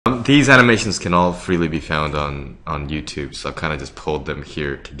These animations can all freely be found on YouTube, so I've kind of just pulled them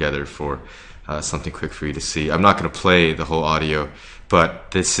here together for something quick for you to see. I'm not going to play the whole audio, but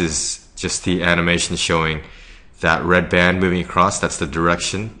this is just the animation showing that red band moving across. That's the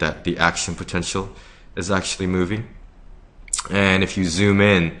direction that the action potential is actually moving. And if you zoom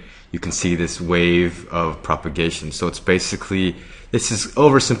in, you can see this wave of propagation. So it's basically, this is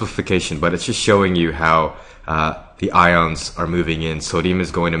oversimplification, but it's just showing you how the ions are moving in. Sodium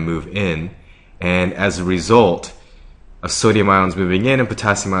is going to move in, and as a result of sodium ions moving in and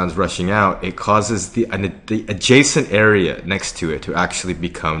potassium ions rushing out, it causes the adjacent area next to it to actually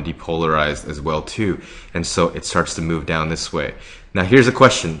become depolarized as well too. And so it starts to move down this way. Now here's a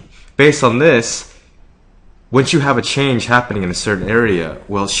question. Based on this, once you have a change happening in a certain area,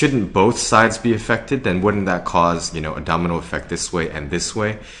 well, shouldn't both sides be affected? Then wouldn't that cause, a domino effect this way and this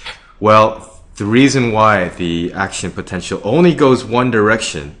way? Well, the reason why the action potential only goes one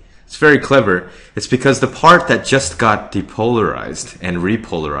direction, it's very clever. It's because the part that just got depolarized and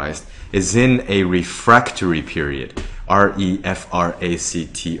repolarized is in a refractory period. R-E-F-R-A-C-T-O-R-Y,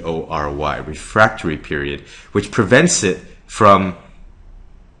 refractory period, which prevents it from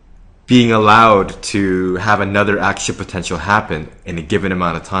being allowed to have another action potential happen in a given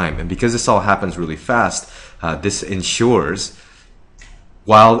amount of time. And because this all happens really fast, this ensures,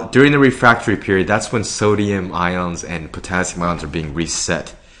 while during the refractory period, that's when sodium ions and potassium ions are being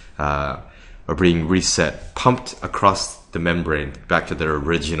reset, pumped across the membrane back to their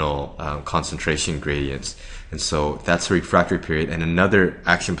original concentration gradients. And so that's the refractory period, and another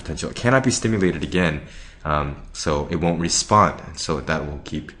action potential, it cannot be stimulated again, so it won't respond. And so that will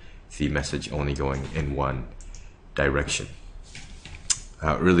keep the message only going in one direction.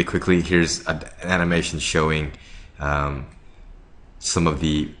 Really quickly, here's an animation showing some of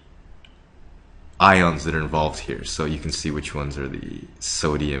the ions that are involved here. So you can see which ones are the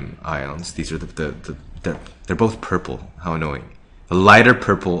sodium ions. These are they're both purple. How annoying. The lighter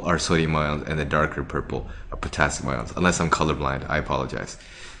purple are sodium ions and the darker purple are potassium ions. Unless I'm colorblind, I apologize.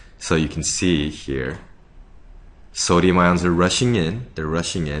 So you can see here, sodium ions are rushing in,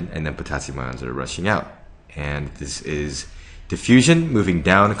 and then potassium ions are rushing out. And this is diffusion, moving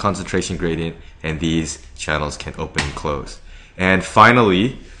down a concentration gradient, and these channels can open and close. And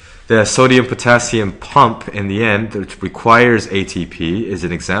finally, the sodium-potassium pump in the end, which requires ATP, is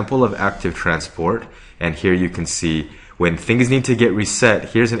an example of active transport. And here you can see when things need to get reset,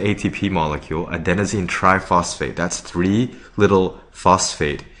 here's an ATP molecule, adenosine triphosphate. That's 3 little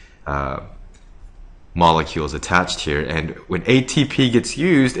phosphate molecules attached here. And when ATP gets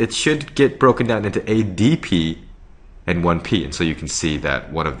used, it should get broken down into ADP and 1P. And so you can see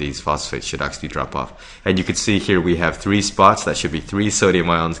that one of these phosphates should actually drop off. And you can see here we have 3 spots. That should be 3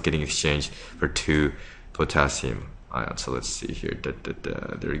 sodium ions getting exchanged for 2 potassium ions. So let's see here.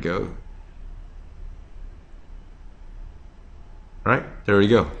 There we go. Right? There we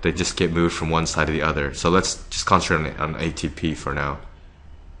go. They just get moved from one side to the other. So let's just concentrate on ATP for now.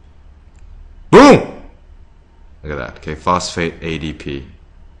 Boom! Look at that. Okay, phosphate ADP.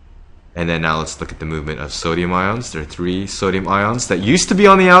 And then now let's look at the movement of sodium ions. There are 3 sodium ions that used to be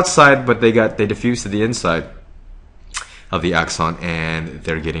on the outside, but they diffused to the inside of the axon, and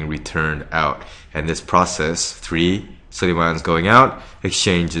they're getting returned out. And this process, 3 sodium ions going out,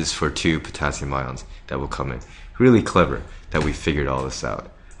 exchanges for 2 potassium ions that will come in. Really clever that we figured all this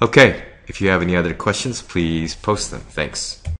out. Okay, if you have any other questions, please post them. Thanks.